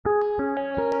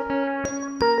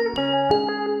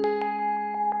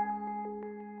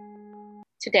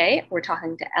Today, we're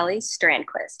talking to Ellie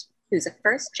Strandquist, who's a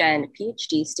first gen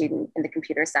PhD student in the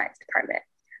computer science department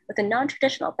with a non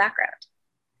traditional background.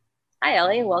 Hi,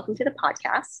 Ellie. Welcome to the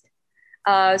podcast.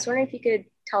 I was wondering if you could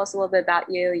tell us a little bit about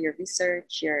you, your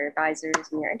research, your advisors,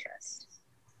 and your interests.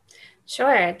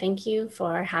 Sure. Thank you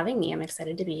for having me. I'm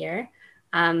excited to be here.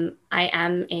 I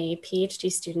am a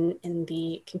PhD student in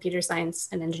the computer science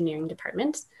and engineering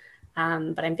department,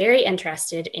 but I'm very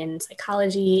interested in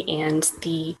psychology and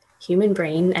the human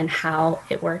brain and how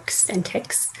it works and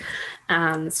ticks.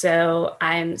 So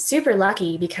I'm super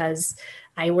lucky because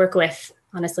I work with,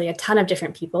 honestly, a ton of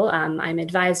different people. I'm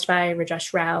advised by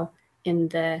Rajesh Rao in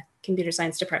the computer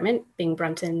science department, Bing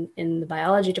Brunton in the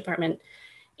biology department,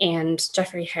 and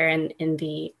Jeffrey Heron in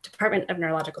the Department of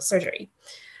Neurological Surgery,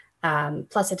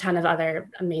 plus a ton of other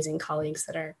amazing colleagues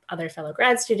that are other fellow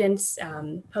grad students,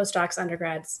 postdocs,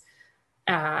 undergrads.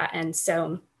 And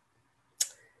so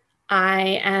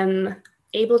I am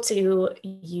able to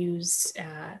use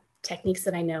techniques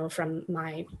that I know from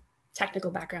my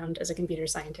technical background as a computer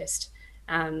scientist,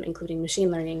 including machine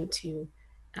learning, to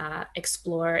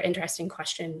explore interesting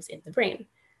questions in the brain.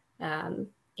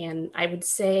 And I would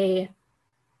say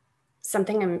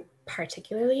something I'm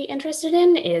particularly interested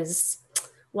in is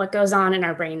what goes on in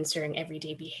our brains during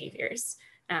everyday behaviors.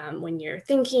 When you're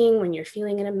thinking, when you're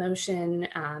feeling an emotion,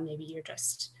 maybe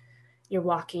you're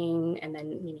walking and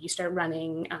then maybe you start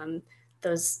running.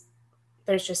 Those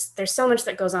there's so much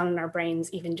that goes on in our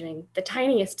brains, even doing the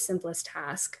tiniest, simplest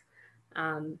task.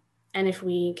 And if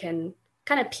we can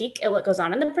kind of peek at what goes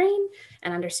on in the brain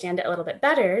and understand it a little bit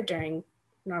better during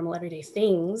normal everyday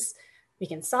things, we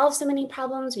can solve so many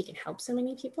problems, we can help so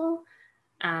many people.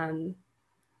 And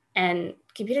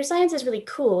computer science is really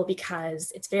cool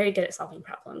because it's very good at solving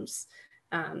problems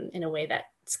in a way that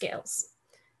scales.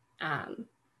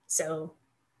 So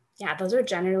yeah, those are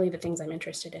generally the things I'm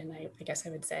interested in, I guess I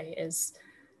would say, is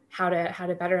how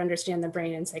to better understand the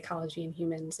brain and psychology in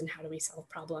humans, and how do we solve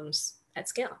problems at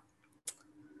scale.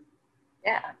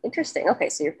 Yeah, interesting. Okay,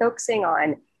 so you're focusing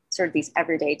on sort of these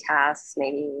everyday tasks,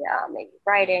 maybe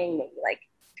writing, maybe like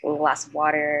drinking a glass of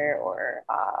water, or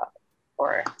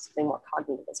something more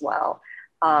cognitive as well.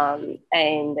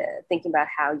 And thinking about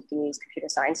how you can use computer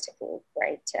science technique,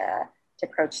 right, to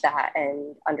approach that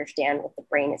and understand what the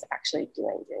brain is actually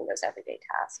doing during those everyday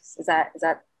tasks. Is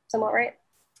that somewhat right?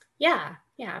 Yeah,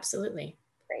 absolutely.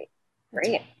 Great, That's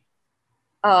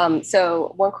great.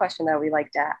 So one question that we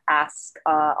like to ask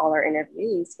all our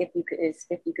interviewees, if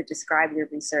you could describe your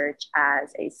research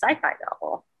as a sci-fi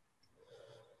novel.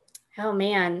 Oh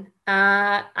man,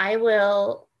 I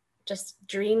will just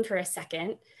dream for a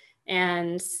second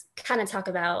and kind of talk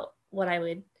about what I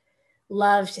would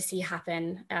love to see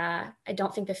happen. I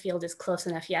don't think the field is close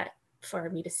enough yet for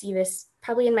me to see this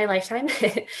probably in my lifetime.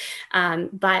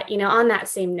 But on that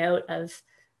same note of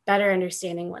better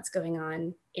understanding what's going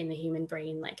on in the human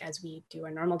brain, like as we do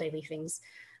our normal daily things,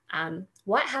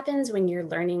 what happens when you're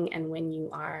learning and when you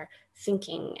are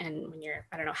thinking and when you're,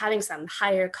 I don't know, having some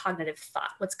higher cognitive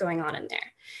thought, what's going on in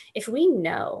there? If we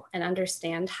know and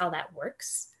understand how that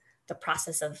works, the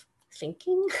process of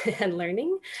thinking and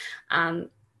learning,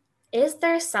 is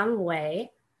there some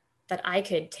way that I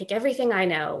could take everything I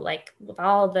know, like with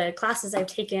all the classes I've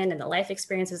taken and the life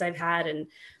experiences I've had, and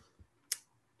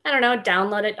I don't know,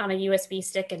 download it on a USB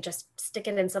stick and just stick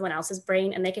it in someone else's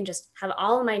brain, and they can just have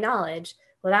all of my knowledge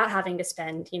without having to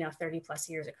spend, 30 plus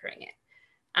years accruing it.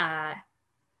 Uh,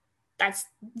 that's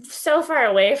so far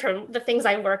away from the things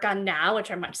I work on now,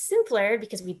 which are much simpler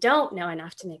because we don't know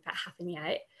enough to make that happen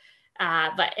yet.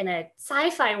 But in a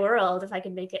sci-fi world, if I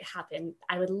could make it happen,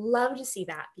 I would love to see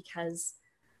that because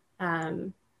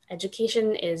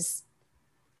education is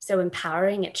so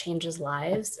empowering. It changes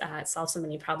lives. It solves so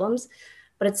many problems,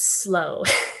 but it's slow.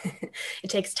 It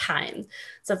takes time.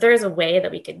 So if there is a way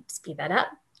that we could speed that up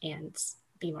and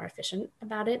be more efficient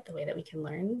about it, the way that we can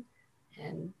learn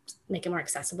and make it more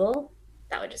accessible,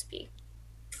 that would just be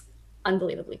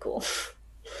unbelievably cool.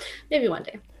 Maybe one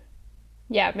day.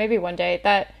 Yeah, maybe one day.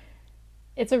 That's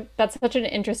such an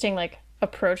interesting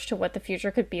approach to what the future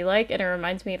could be like, and it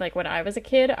reminds me like when I was a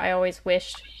kid, I always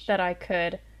wished that I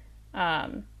could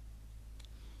um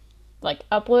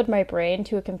upload my brain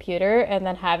to a computer and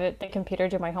then have the computer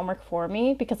do my homework for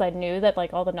me because I knew that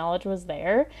all the knowledge was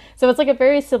there. So it's like a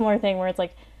very similar thing where it's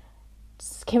like,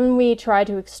 can we try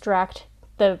to extract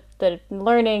the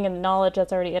learning and knowledge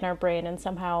that's already in our brain and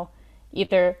somehow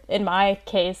either in my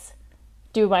case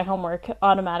do my homework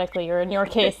automatically, or in your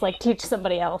case teach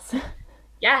somebody else.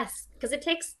 Yes, because it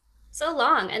takes so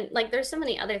long. And like there's so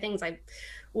many other things I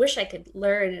wish I could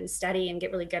learn and study and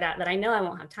get really good at that I know I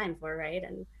won't have time for, right?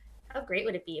 And how great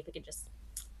would it be if we could just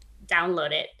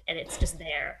download it and it's just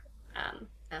there.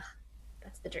 Ugh,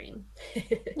 that's the dream.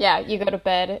 Yeah, you go to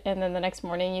bed and then the next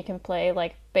morning you can play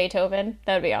like Beethoven.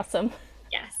 That would be awesome.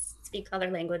 Yes, speak other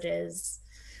languages.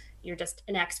 You're just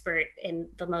an expert in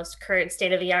the most current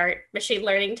state of the art machine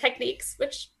learning techniques,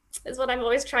 which is what I'm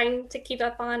always trying to keep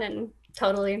up on and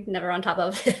totally never on top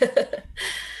of.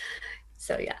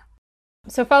 So yeah.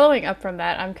 So following up from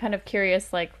that, I'm kind of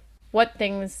curious, like what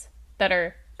things that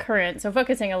are current, so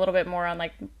focusing a little bit more on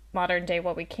like modern day,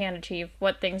 what we can achieve,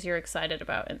 what things you're excited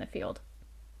about in the field.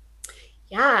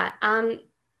 Yeah.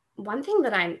 One thing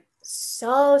that I'm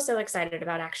so excited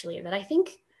about actually that I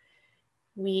think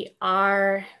we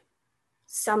are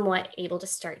somewhat able to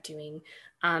start doing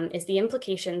is the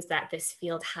implications that this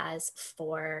field has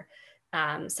for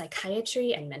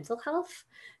psychiatry and mental health.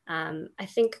 I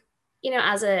think,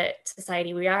 as a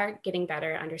society, we are getting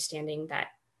better at understanding that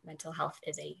mental health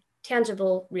is a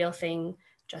tangible, real thing,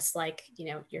 just like,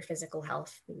 your physical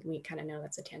health. We kind of know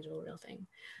that's a tangible, real thing.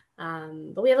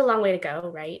 But we have a long way to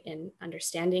go, right, in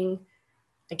understanding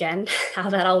again how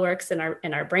that all works in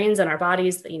our brains and our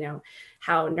bodies,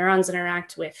 how neurons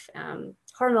interact with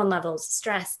hormone levels,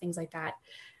 stress, things like that.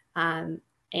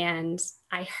 And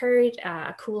I heard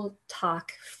a cool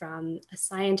talk from a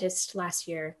scientist last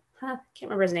year. Can't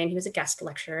remember his name. He was a guest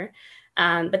lecturer.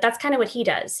 But that's kind of what he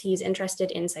does. He's interested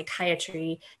in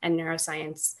psychiatry and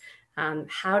neuroscience.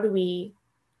 How do we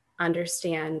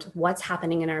understand what's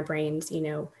happening in our brains,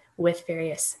 with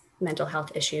various mental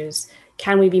health issues?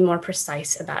 Can we be more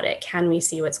precise about it? Can we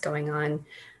see what's going on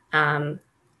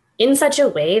in such a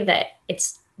way that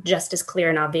it's just as clear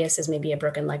and obvious as maybe a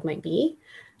broken leg might be?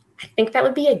 I think that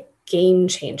would be a game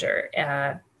changer.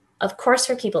 Of course,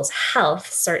 for people's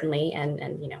health, certainly, and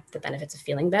the benefits of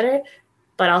feeling better,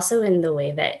 but also in the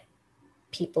way that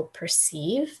people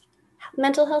perceive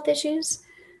mental health issues,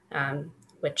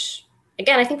 which,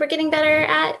 again, I think we're getting better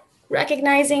at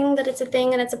recognizing that it's a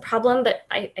thing and it's a problem, but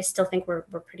I still think we're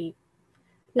pretty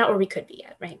not where we could be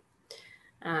yet, right?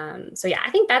 So yeah, I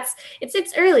think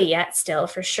it's early yet still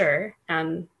for sure,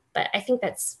 but I think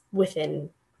that's within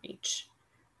reach,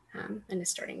 and is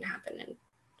starting to happen. And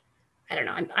I don't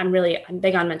know, I'm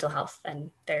big on mental health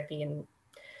and therapy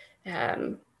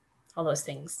and all those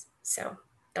things. So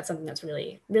that's something that's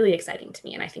really, really exciting to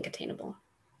me and I think attainable.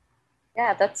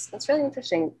 Yeah, that's really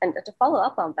interesting. And to follow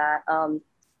up on that,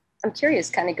 I'm curious,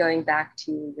 kind of going back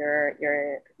to your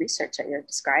research that you're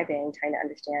describing, trying to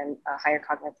understand higher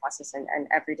cognitive process and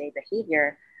everyday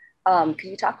behavior. Could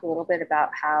you talk a little bit about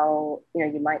how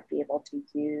you might be able to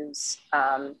use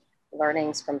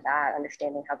learnings from that,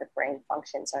 understanding how the brain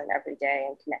functions on an everyday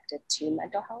and connected to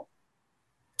mental health?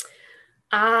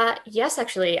 Yes,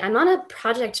 actually, I'm on a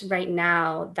project right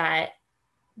now that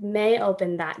may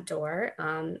open that door.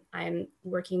 I'm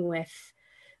working with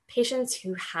patients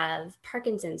who have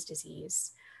Parkinson's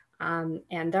disease.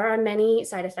 And there are many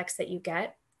side effects that you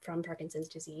get from Parkinson's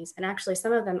disease. And actually,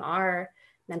 some of them are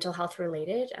mental health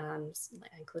related,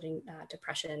 including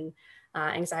depression,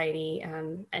 anxiety,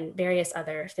 and various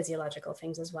other physiological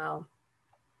things as well.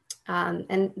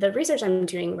 And the research I'm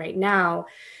doing right now,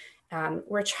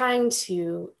 we're trying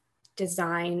to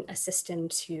design a system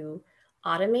to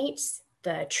automate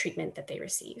the treatment that they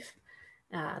receive.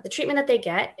 The treatment that they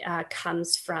get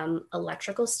comes from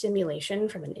electrical stimulation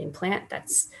from an implant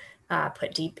that's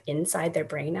put deep inside their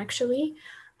brain, actually.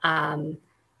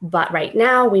 But right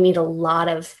now, we need a lot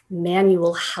of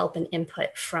manual help and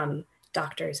input from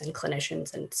doctors and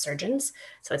clinicians and surgeons.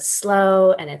 So it's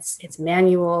slow and it's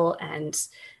manual, and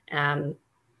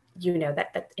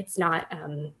that it's not.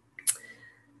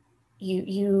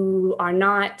 You are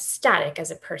not static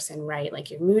as a person, right? Like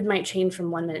your mood might change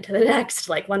from 1 minute to the next.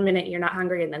 Like 1 minute you're not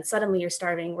hungry and then suddenly you're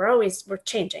starving. We're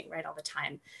changing, right, all the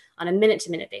time on a minute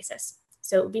to minute basis.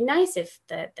 So it would be nice if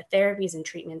the therapies and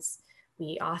treatments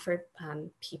we offer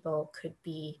people could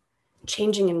be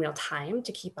changing in real time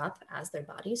to keep up as their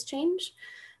bodies change.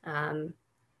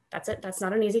 That's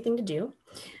not an easy thing to do.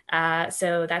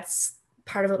 So that's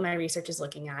part of what my research is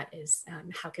looking at is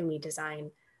how can we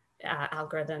design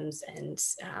algorithms and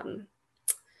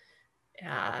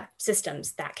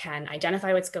systems that can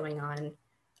identify what's going on,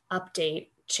 update,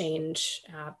 change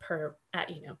per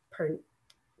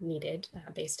needed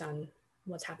based on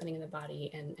what's happening in the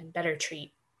body, and better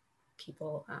treat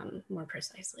people more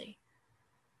precisely.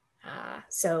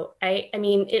 So I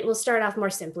mean, it will start off more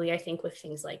simply, I think, with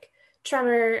things like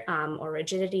tremor or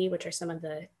rigidity, which are some of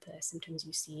the symptoms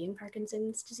you see in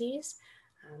Parkinson's disease.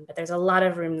 But there's a lot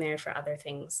of room there for other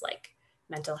things like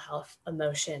mental health,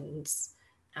 emotions,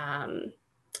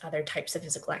 other types of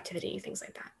physical activity, things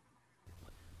like that.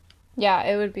 Yeah,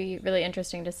 it would be really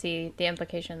interesting to see the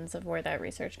implications of where that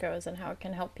research goes and how it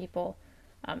can help people,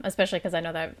 especially because I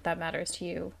know that that matters to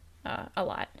you a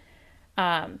lot.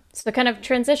 So, kind of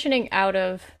transitioning out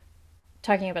of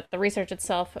talking about the research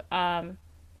itself, I'm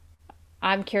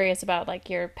curious about like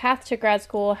your path to grad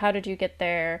school. How did you get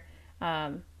there?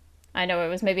 Um, I know it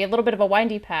was maybe a little bit of a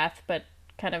windy path, but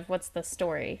kind of what's the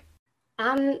story?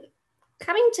 Um,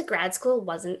 Coming to grad school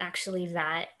wasn't actually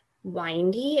that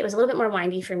windy. It was a little bit more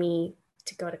windy for me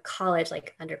to go to college,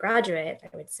 like undergraduate,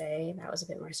 I would say. That was a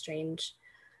bit more strange,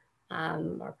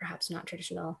 or perhaps not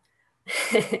traditional.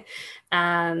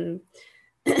 um,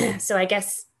 so I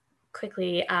guess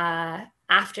quickly,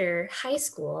 after high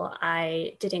school,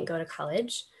 I didn't go to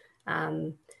college.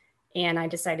 Um, and I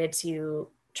decided to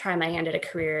try my hand at a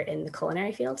career in the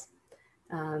culinary field,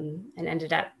 and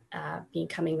ended up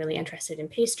becoming really interested in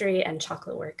pastry and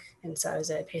chocolate work. And so I was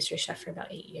a pastry chef for about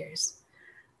 8 years.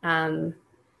 Um,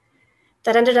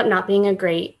 that ended up not being a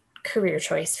great career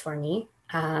choice for me.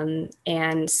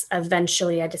 And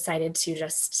eventually I decided to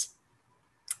just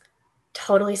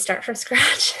totally start from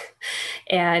scratch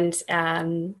and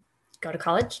go to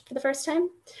college for the first time.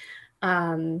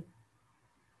 Um,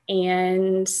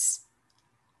 and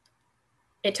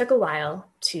it took a while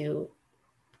to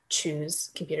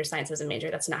choose computer science as a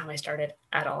major. That's not how I started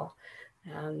at all.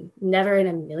 Never in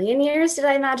a million years did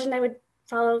I imagine I would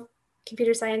follow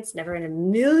computer science. Never in a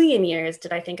million years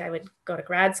did I think I would go to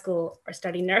grad school or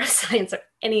study neuroscience or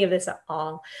any of this at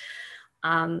all.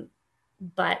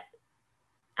 But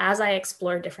as I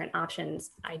explored different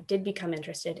options, I did become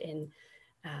interested in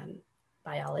um,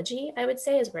 biology, I would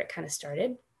say, is where it kind of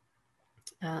started.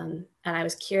 And I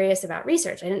was curious about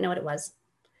research. I didn't know what it was.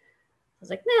 I was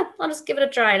like, nah, I'll just give it a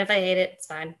try. And if I hate it, it's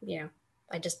fine.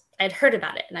 I'd heard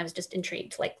about it and I was just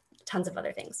intrigued, like tons of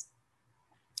other things.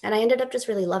 And I ended up just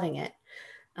really loving it.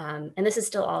 And this is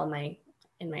still all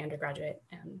in my undergraduate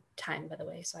time, by the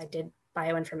way. So I did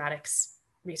bioinformatics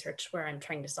research where I'm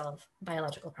trying to solve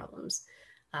biological problems.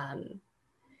 Um,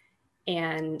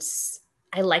 and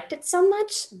I liked it so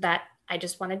much that I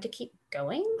just wanted to keep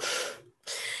going.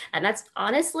 And that's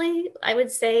honestly, I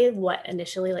would say, what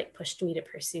initially like pushed me to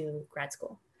pursue grad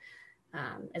school.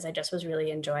 As I just was really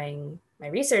enjoying my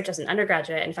research as an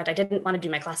undergraduate. In fact, I didn't want to do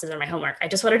my classes or my homework. I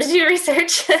just wanted to do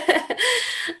research.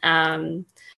 um,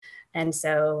 and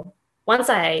so once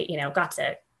I, got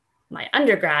to my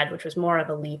undergrad, which was more of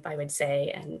a leap, I would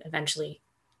say, and eventually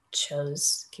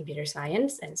chose computer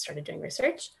science and started doing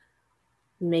research,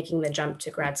 making the jump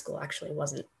to grad school actually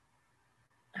wasn't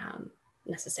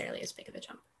necessarily as big of a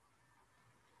jump.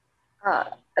 Uh,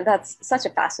 that's such a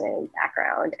fascinating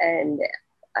background. And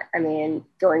I mean,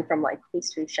 going from like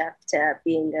pastry chef to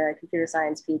being a computer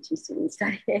science PhD student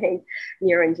studying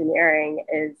neuroengineering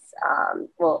is,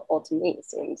 well, to me, it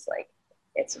seems like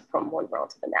it's from one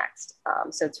world to the next.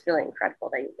 So it's really incredible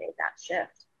that you made that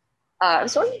shift. I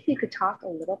was wondering if you could talk a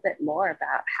little bit more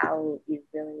about how you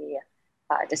really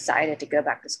decided to go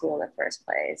back to school in the first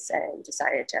place and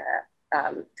decided to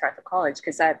try for college,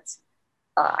 because that's,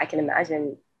 I can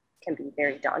imagine, can be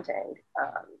very daunting.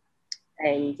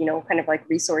 And what kind of like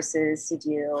resources did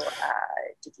you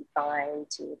find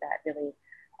to that really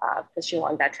push you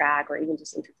along that track, or even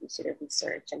just introduce you to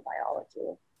research and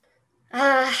biology?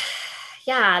 Uh,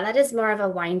 yeah, that is more of a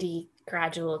windy,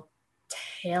 gradual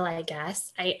tale, I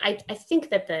guess. I think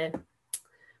that the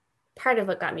part of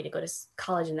what got me to go to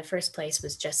college in the first place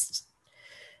was just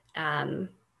um,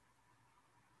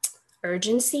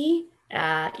 urgency.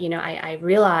 I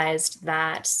realized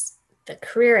that the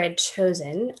career I'd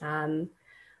chosen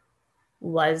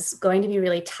was going to be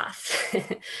really tough.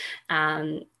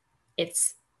 um,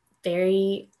 it's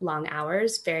very long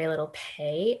hours, very little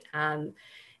pay, and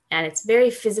it's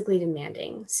very physically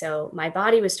demanding. So my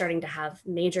body was starting to have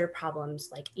major problems.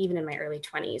 Like even in my early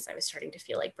 20s, I was starting to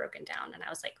feel like broken down. And I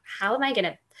was like, how am I going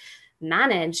to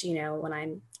manage, when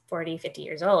I'm 40, 50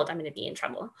 years old? I'm going to be in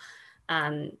trouble.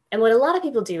 And what a lot of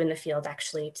people do in the field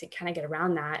actually to kind of get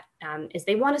around that is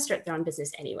they want to start their own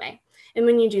business anyway. And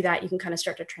when you do that, you can kind of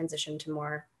start to transition to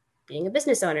more being a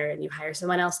business owner, and you hire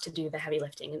someone else to do the heavy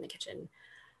lifting in the kitchen.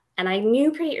 And I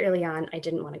knew pretty early on I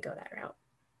didn't want to go that route.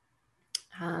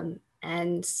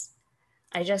 And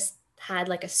I just had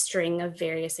like a string of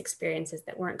various experiences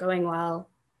that weren't going well.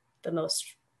 The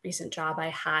most recent job I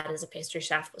had as a pastry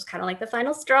chef was kind of like the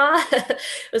final straw. It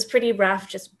was pretty rough,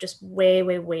 just way,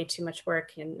 way, way too much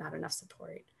work and not enough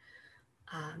support.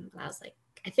 And I was like,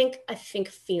 I think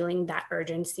feeling that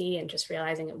urgency and just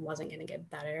realizing it wasn't going to get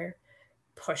better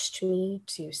pushed me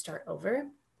to start over.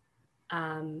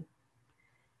 And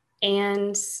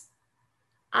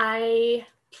I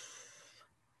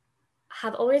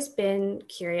have always been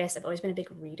curious. I've always been a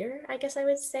big reader, I guess I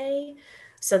would say.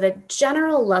 So the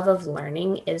general love of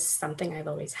learning is something I've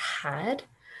always had.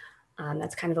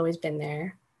 That's kind of always been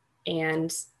there.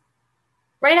 And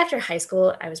right after high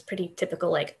school, I was pretty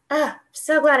typical, like,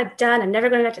 so glad I'm done. I'm never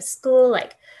going back to school,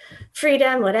 like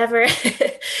freedom, whatever.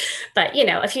 But,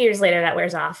 a few years later that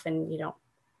wears off and you don't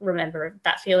remember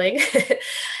that feeling.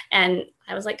 And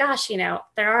I was like, gosh,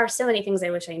 there are so many things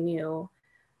I wish I knew.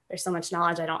 There's so much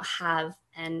knowledge I don't have.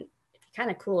 And it'd be kind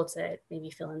of cool to maybe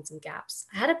fill in some gaps.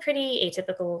 I had a pretty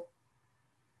atypical,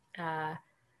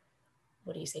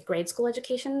 grade school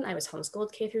education. I was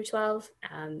homeschooled K through 12.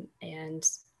 And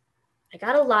I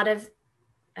got a lot of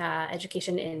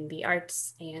education in the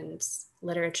arts and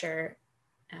literature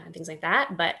and things like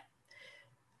that, but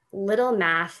little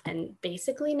math and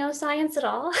basically no science at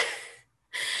all.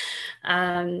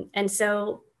 And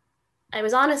so I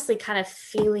was honestly kind of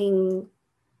feeling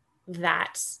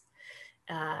that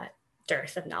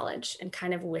dearth of knowledge and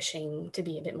kind of wishing to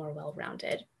be a bit more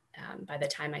well-rounded by the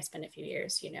time I spent a few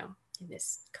years, in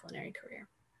this culinary career.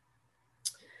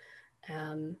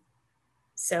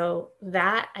 So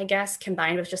that, I guess,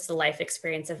 combined with just the life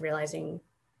experience of realizing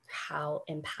how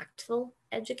impactful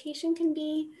education can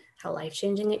be, how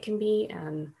life-changing it can be,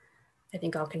 I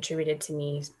think all contributed to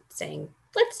me saying,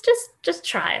 let's just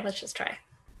try. Let's just try.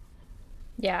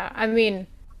 Yeah, I mean,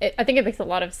 I think it makes a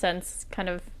lot of sense kind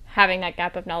of having that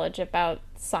gap of knowledge about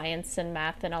science and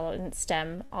math and all and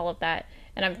STEM, all of that.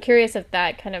 And I'm curious if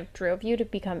that kind of drove you to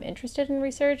become interested in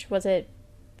research. Was it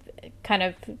kind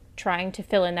of trying to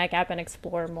fill in that gap and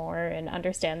explore more and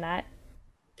understand that?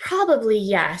 Probably,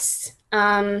 yes.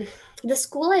 The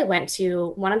school I went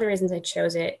to, one of the reasons I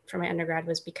chose it for my undergrad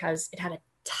was because it had a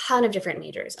ton of different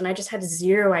majors and I just had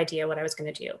zero idea what I was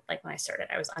going to do. Like when I started,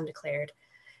 I was undeclared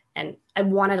and I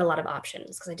wanted a lot of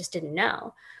options because I just didn't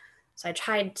know. So I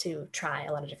tried to try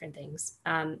a lot of different things.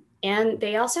 And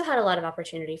they also had a lot of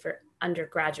opportunity for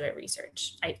undergraduate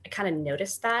research. I kind of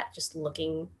noticed that just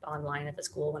looking online at the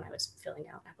school when I was filling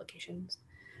out applications.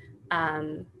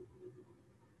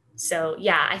 So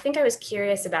yeah, I think I was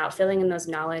curious about filling in those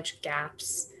knowledge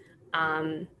gaps.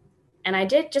 And I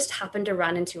did just happen to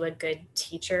run into a good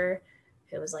teacher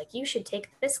who was like, you should take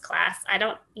this class. I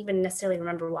don't even necessarily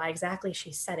remember why exactly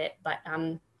she said it, but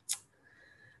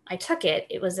I took it.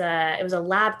 It was a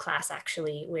lab class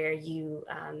actually, where you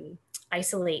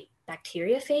isolate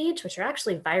bacteriophage, which are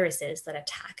actually viruses that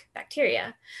attack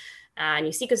bacteria, and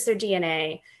you sequence their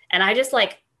DNA. And I just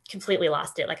like completely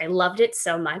lost it. Like I loved it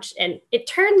so much. And it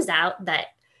turns out that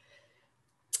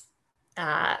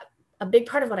a big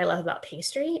part of what I love about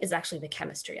pastry is actually the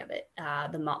chemistry of it.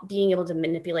 Being able to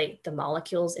manipulate the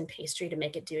molecules in pastry to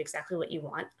make it do exactly what you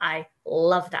want. I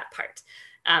love that part.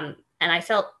 And I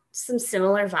felt some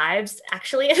similar vibes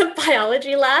actually in a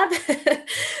biology lab.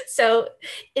 So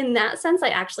in that sense, I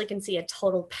actually can see a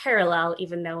total parallel,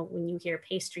 even though when you hear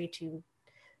pastry to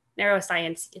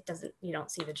neuroscience, you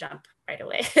don't see the jump right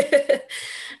away.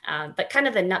 But kind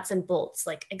of the nuts and bolts,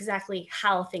 like exactly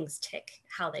how things tick,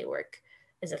 how they work,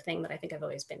 is a thing that I think I've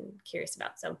always been curious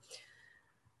about. So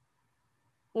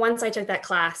once I took that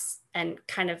class and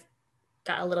kind of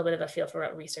got a little bit of a feel for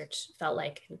what research felt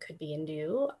like and could be and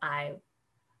do, I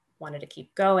wanted to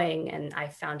keep going. And I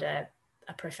found a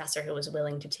professor who was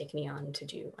willing to take me on to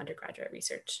do undergraduate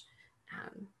research,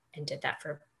 and did that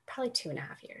for probably 2.5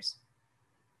 years.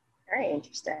 Very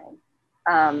interesting.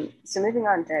 So moving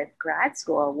on to grad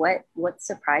school, what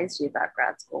surprised you about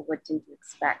grad school? What did you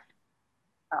expect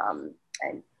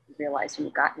and realize when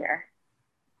you got here?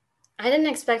 I didn't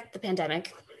expect the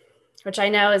pandemic, which I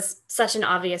know is such an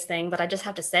obvious thing, but I just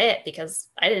have to say it because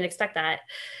I didn't expect that.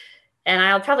 And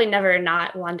I'll probably never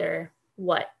not wonder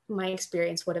what my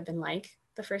experience would have been like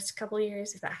the first couple of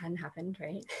years if that hadn't happened,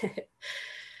 right?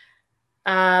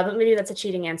 But maybe that's a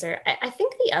cheating answer. I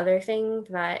think the other thing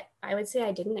that I would say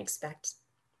I didn't expect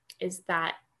is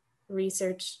that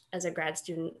research as a grad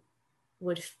student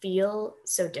would feel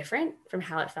so different from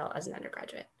how it felt as an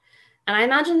undergraduate. And I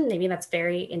imagine maybe that's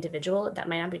very individual. That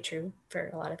might not be true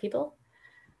for a lot of people.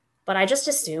 But I just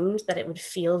assumed that it would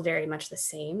feel very much the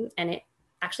same. And it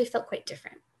actually felt quite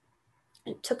different.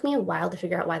 It took me a while to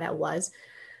figure out why that was.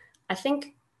 I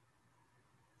think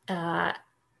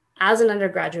as an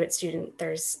undergraduate student,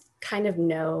 there's kind of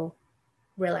no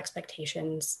real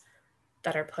expectations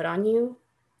that are put on you,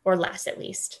 or less at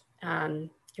least.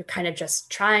 You're kind of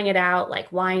just trying it out, like,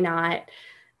 why not?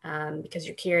 Because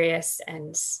you're curious.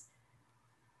 And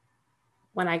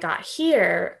when I got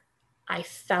here, I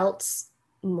felt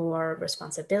more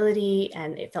responsibility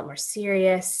and it felt more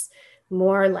serious,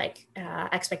 more like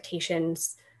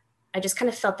expectations. I just kind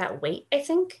of felt that weight, I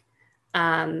think.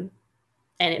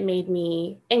 And it made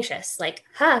me anxious, like,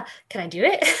 can I do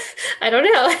it? I don't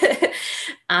know.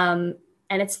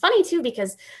 And it's funny too,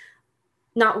 because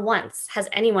not once has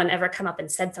anyone ever come up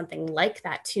and said something like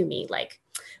that to me. Like,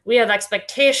 we have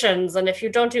expectations, and if you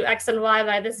don't do X and Y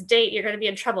by this date, you're going to be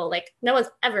in trouble. Like, no one's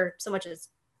ever so much as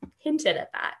hinted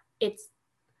at that. It's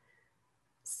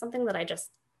something that I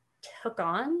just took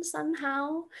on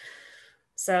somehow.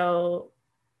 So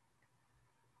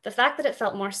the fact that it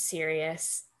felt more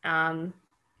serious, and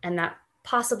that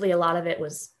possibly a lot of it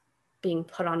was being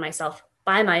put on myself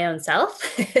by my own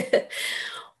self,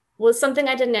 was something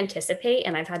I didn't anticipate.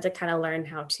 And I've had to kind of learn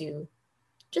how to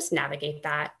just navigate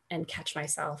that and catch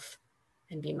myself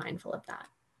and be mindful of that.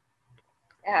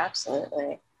 Yeah,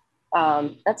 absolutely.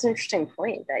 That's an interesting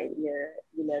point that you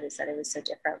noticed that it was so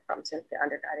different from sort of the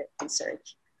undergraduate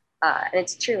research. And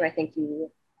it's true. I think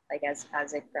you, like as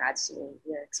a grad student,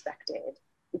 you're expected.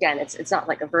 Again, it's not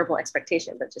like a verbal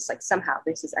expectation, but just like somehow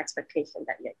there's this expectation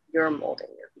that you're molding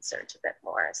your research a bit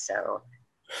more. So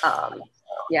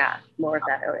yeah, more of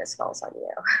that onus falls on you.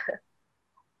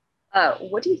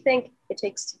 What do you think it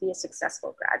takes to be a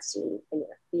successful grad student in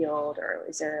your field, or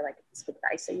is there like a piece of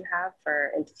advice that you have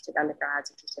for interested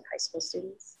undergrads, interested high school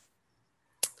students?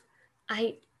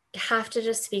 I have to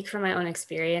just speak from my own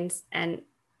experience. And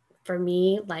for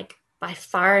me, like by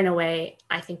far and away,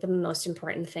 I think the most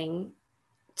important thing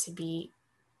to be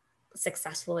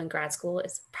successful in grad school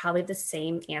is probably the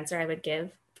same answer I would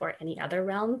give for any other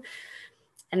realm.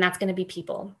 And that's going to be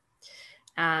people.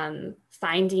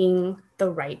 Finding the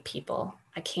right people.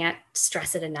 I can't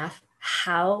stress it enough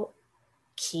how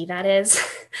key that is,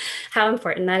 how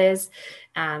important that is,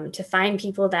 to find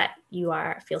people that you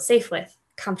feel safe with,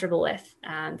 comfortable with,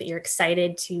 that you're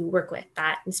excited to work with,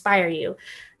 that inspire you.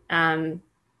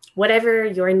 Whatever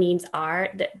your needs are,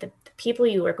 the people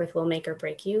you work with will make or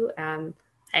break you. I'm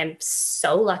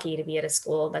so lucky to be at a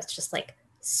school that's just like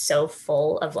so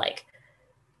full of like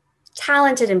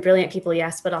talented and brilliant people,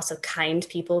 yes, but also kind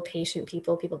people, patient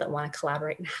people, people that want to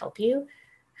collaborate and help you.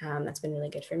 That's been really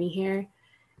good for me here.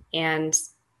 And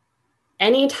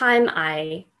anytime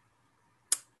I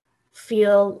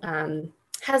feel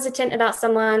hesitant about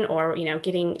someone, or,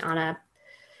 getting on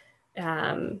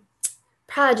a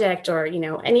project, or,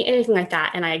 anything like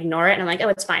that, and I ignore it and I'm like, oh,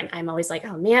 it's fine, I'm always like,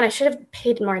 oh man, I should have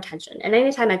paid more attention. And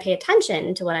anytime I pay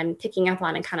attention to what I'm picking up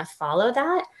on and kind of follow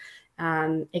that,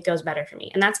 it goes better for me.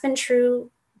 And that's been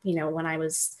true, when I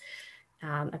was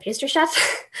a pastry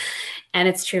chef, and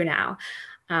it's true now.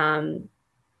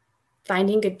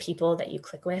 Finding good people that you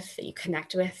click with, that you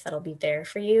connect with, that'll be there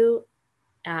for you,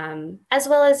 as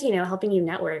well as, helping you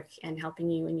network and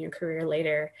helping you in your career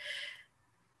later.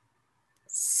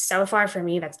 So far for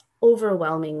me, that's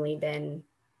overwhelmingly been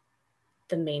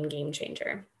the main game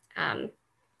changer.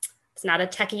 It's not a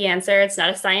techie answer. It's not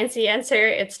a sciencey answer.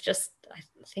 It's just, I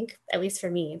think, at least for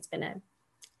me, it's been a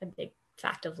big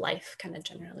fact of life kind of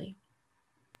generally.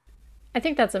 I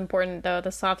think that's important, though.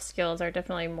 The soft skills are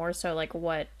definitely more so like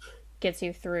what gets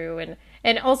you through,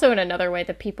 and also in another way,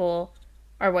 the people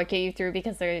are what get you through,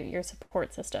 because they're your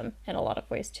support system in a lot of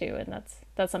ways too. And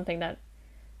that's something that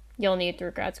you'll need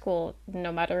through grad school,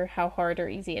 no matter how hard or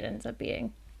easy it ends up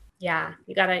being. Yeah,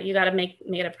 you gotta make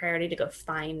it a priority to go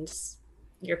find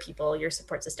your people, your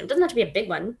support system. It doesn't have to be a big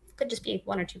one. It could just be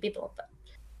one or two people. But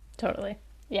totally,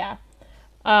 yeah.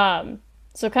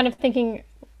 So kind of thinking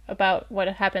about what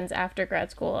happens after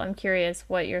grad school, I'm curious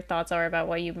what your thoughts are about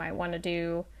what you might want to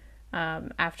do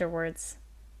afterwards,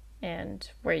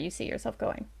 and where you see yourself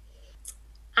going.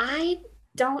 I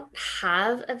don't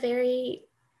have a very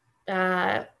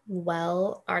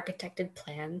well architected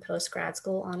plan post grad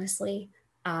school, honestly.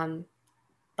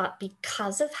 But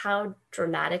because of how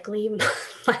dramatically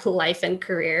my life and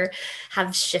career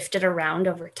have shifted around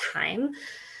over time,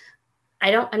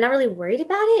 I'm not really worried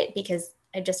about it, because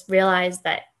I just realized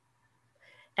that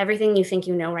everything you think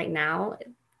you know right now,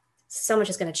 so much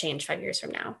is going to change 5 years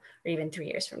from now, or even 3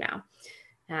 years from now.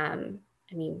 I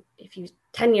mean,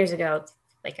 10 years ago,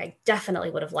 like I definitely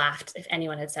would have laughed if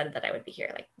anyone had said that I would be here.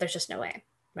 Like, there's just no way,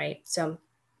 right? So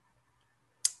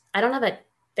I don't have a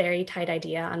very tight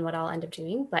idea on what I'll end up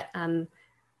doing, but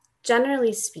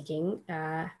generally speaking,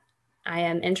 I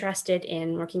am interested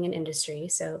in working in industry,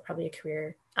 so probably a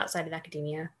career outside of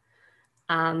academia.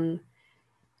 And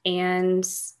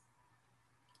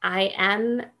I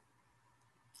am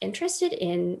interested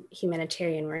in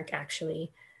humanitarian work,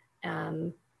 actually,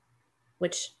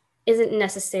 which isn't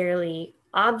necessarily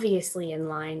obviously in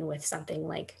line with something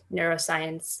like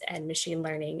neuroscience and machine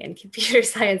learning and computer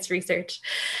science research.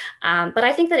 But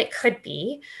I think that it could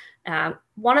be.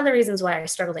 One of the reasons why I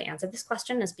struggle to answer this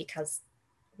question is because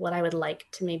what I would like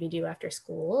to maybe do after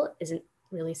school isn't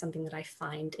really something that I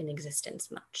find in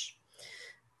existence much,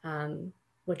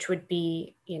 which would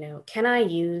be, can I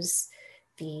use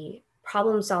the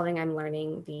problem solving I'm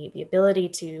learning, the ability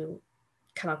to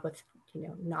come up with,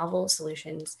 novel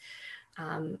solutions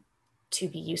to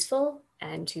be useful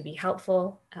and to be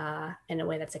helpful in a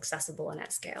way that's accessible and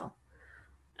at scale.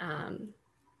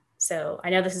 So I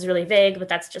know this is really vague, but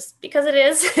that's just because it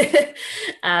is.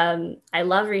 I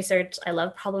love research. I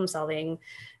love problem solving.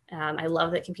 I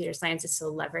love that computer science is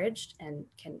so leveraged and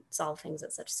can solve things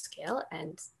at such scale,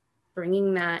 and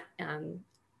bringing that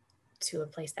to a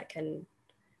place that can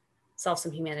solve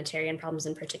some humanitarian problems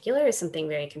in particular is something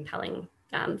very compelling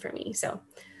for me. So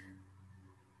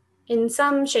in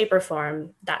some shape or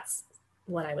form, that's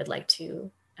what I would like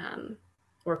to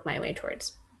work my way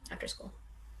towards after school.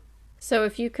 So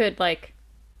if you could, like,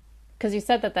 because you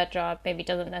said that job maybe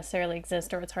doesn't necessarily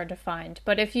exist or it's hard to find,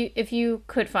 but if you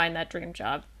could find that dream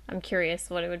job, I'm curious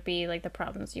what it would be, like the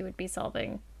problems you would be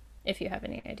solving, if you have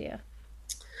any idea.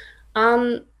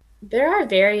 There are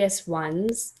various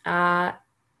ones. I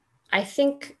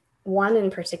think one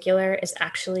in particular is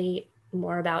actually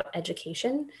more about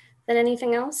education than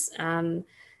anything else.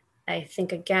 I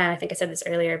think I said this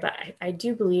earlier, but I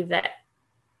do believe that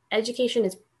education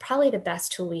is probably the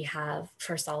best tool we have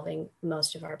for solving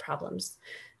most of our problems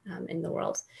in the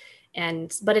world.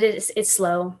 But it's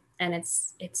slow, and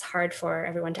it's hard for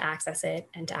everyone to access it,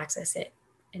 and to access it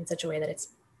in such a way that it's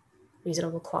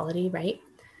reasonable quality, right?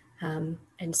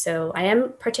 And so I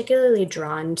am particularly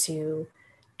drawn to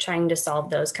trying to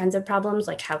solve those kinds of problems,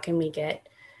 like how can we get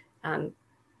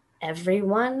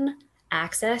everyone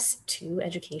access to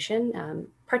education,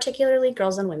 particularly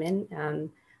girls and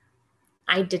women.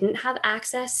 I didn't have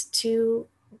access to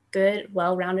good,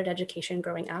 well-rounded education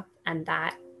growing up, and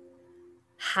that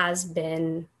has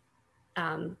been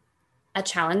a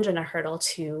challenge and a hurdle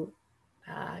to,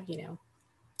 I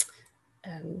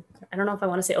don't know if I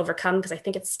want to say overcome, because I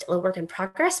think it's still a work in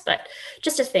progress, but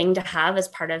just a thing to have as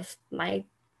part of my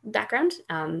background.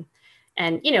 And,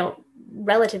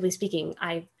 relatively speaking,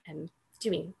 I am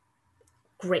doing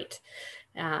great.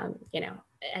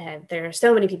 There are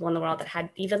so many people in the world that had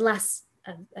even less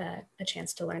a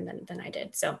chance to learn than I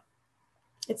did. So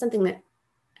it's something that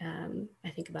I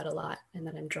think about a lot, and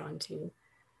that I'm drawn to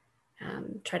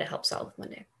try to help solve one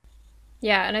day.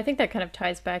 Yeah, and I think that kind of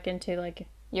ties back into like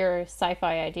your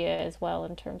sci-fi idea as well,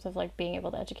 in terms of like being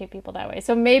able to educate people that way.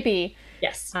 So maybe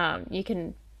yes, you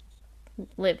can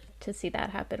live to see that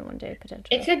happen one day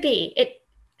potentially. It could be.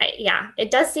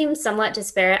 It does seem somewhat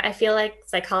disparate. I feel like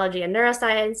psychology and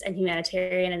neuroscience and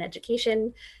humanitarian and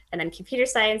education and then computer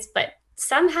science, but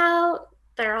somehow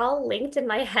they're all linked in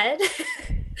my head.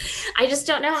 I just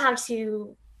don't know how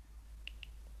to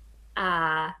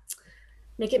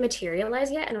make it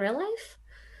materialize yet in real life.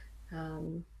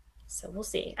 So we'll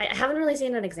see. I haven't really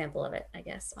seen an example of it, I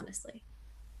guess, honestly.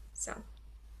 So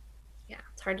yeah,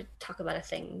 it's hard to talk about a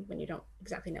thing when you don't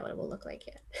exactly know what it will look like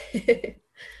yet.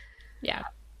 Yeah,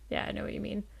 I know what you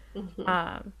mean. Mm-hmm.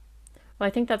 Well, I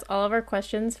think that's all of our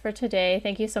questions for today.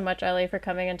 Thank you so much, Ellie, for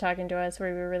coming and talking to us. We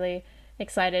were really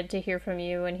excited to hear from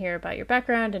you and hear about your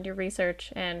background and your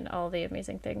research and all the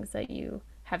amazing things that you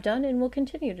have done and will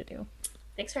continue to do.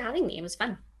 Thanks for having me. It was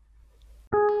fun.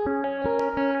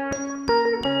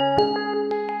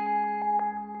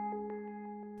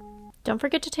 Don't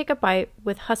forget to take a bite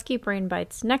with Husky Brain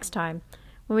Bites next time,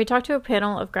 when we talk to a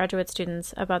panel of graduate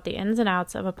students about the ins and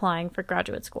outs of applying for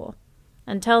graduate school.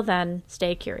 Until then,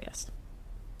 stay curious.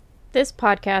 This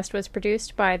podcast was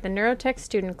produced by the Neurotech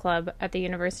Student Club at the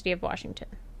University of Washington.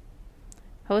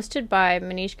 Hosted by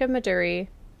Manishka Maduri,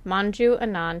 Manju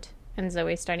Anand, and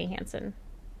Zoe Steiny-Hansen.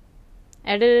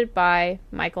 Edited by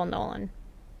Michael Nolan.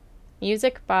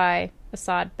 Music by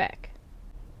Asad Beck.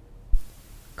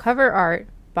 Cover art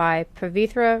by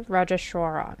Pavithra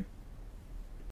Rajeshwaran.